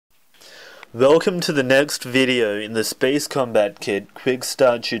Welcome to the next video in the Space Combat Kit Quick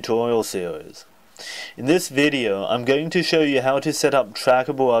Start tutorial series. In this video, I'm going to show you how to set up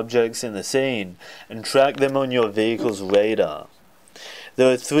trackable objects in the scene and track them on your vehicle's radar. There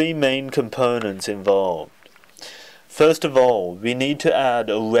are three main components involved. First of all, we need to add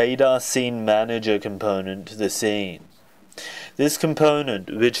a Radar Scene Manager component to the scene. This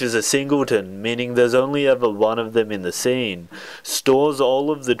component, which is a singleton, meaning there's only ever one of them in the scene, stores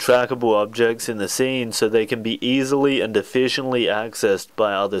all of the trackable objects in the scene so they can be easily and efficiently accessed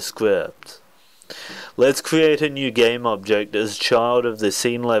by other scripts. Let's create a new game object as child of the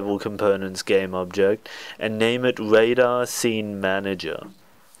scene level components game object and name it Radar Scene Manager.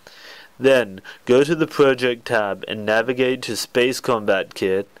 Then, go to the Project tab and navigate to Space Combat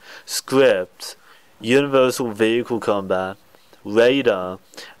Kit, Scripts, Universal Vehicle Combat, Radar,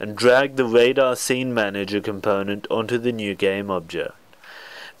 and drag the Radar Scene Manager component onto the new game object.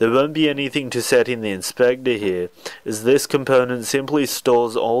 There won't be anything to set in the inspector here, as this component simply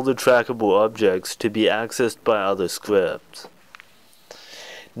stores all the trackable objects to be accessed by other scripts.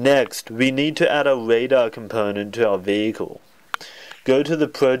 Next, we need to add a radar component to our vehicle. Go to the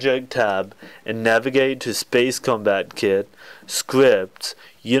Project tab and navigate to Space Combat Kit, Scripts,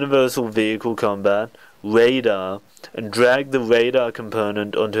 Universal Vehicle Combat, Radar, and drag the radar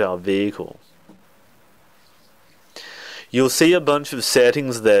component onto our vehicle. You'll see a bunch of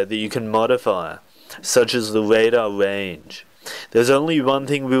settings there that you can modify, such as the radar range. There's only one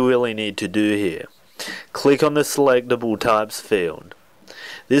thing we really need to do here. Click on the Selectable Types field.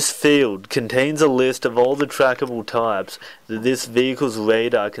 This field contains a list of all the trackable types that this vehicle's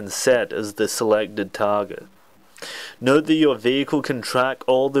radar can set as the selected target. Note that your vehicle can track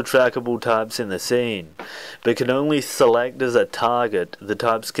all the trackable types in the scene, but can only select as a target the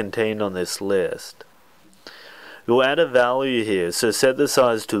types contained on this list. We'll add a value here, so set the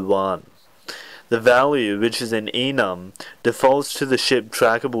size to 1. The value, which is an enum, defaults to the ship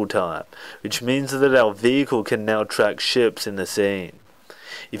trackable type, which means that our vehicle can now track ships in the scene.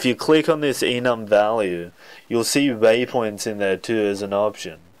 If you click on this enum value, you'll see waypoints in there too as an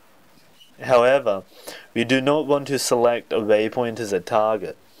option. However, we do not want to select a waypoint as a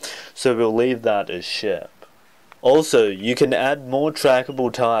target, so we'll leave that as ship. Also, you can add more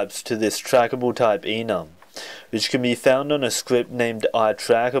trackable types to this trackable type enum, which can be found on a script named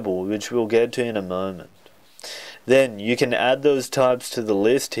iTrackable, which we'll get to in a moment. Then, you can add those types to the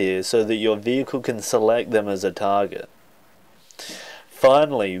list here so that your vehicle can select them as a target.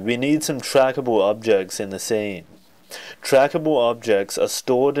 Finally, we need some trackable objects in the scene. Trackable objects are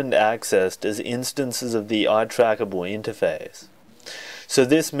stored and accessed as instances of the iTrackable interface. So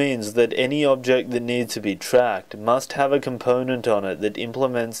this means that any object that needs to be tracked must have a component on it that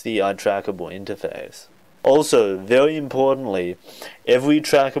implements the iTrackable interface. Also, very importantly, every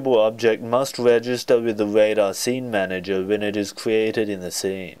trackable object must register with the Radar Scene Manager when it is created in the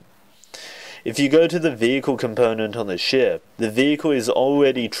scene. If you go to the vehicle component on the ship, the vehicle is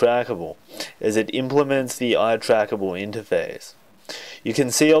already trackable, as it implements the iTrackable interface. You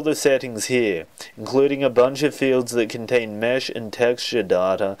can see all the settings here, including a bunch of fields that contain mesh and texture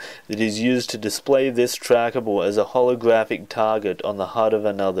data that is used to display this trackable as a holographic target on the HUD of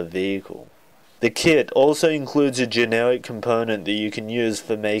another vehicle. The kit also includes a generic component that you can use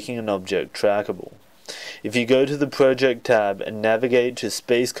for making an object trackable. If you go to the Project tab and navigate to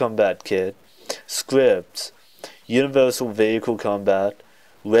Space Combat Kit, Scripts, Universal Vehicle Combat,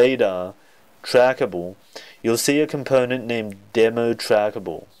 Radar, Trackable, you'll see a component named Demo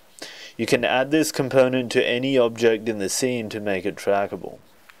Trackable. You can add this component to any object in the scene to make it trackable.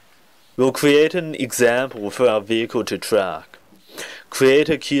 We'll create an example for our vehicle to track. Create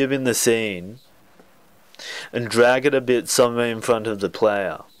a cube in the scene and drag it a bit somewhere in front of the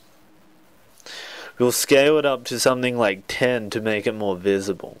player. We'll scale it up to something like 10 to make it more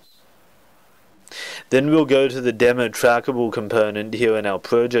visible. Then we'll go to the Demo Trackable component here in our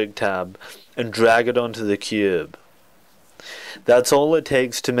Project tab and drag it onto the cube. That's all it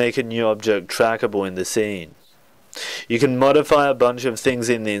takes to make a new object trackable in the scene. You can modify a bunch of things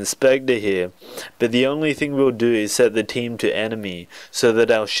in the inspector here, but the only thing we'll do is set the team to enemy so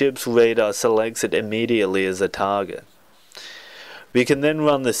that our ship's radar selects it immediately as a target. We can then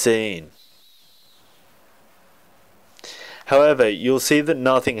run the scene. However, you'll see that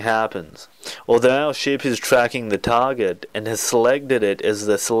nothing happens. Although our ship is tracking the target and has selected it as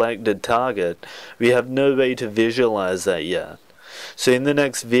the selected target, we have no way to visualize that yet. So in the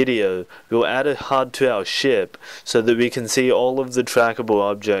next video, we'll add a HUD to our ship so that we can see all of the trackable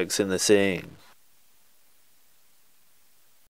objects in the scene.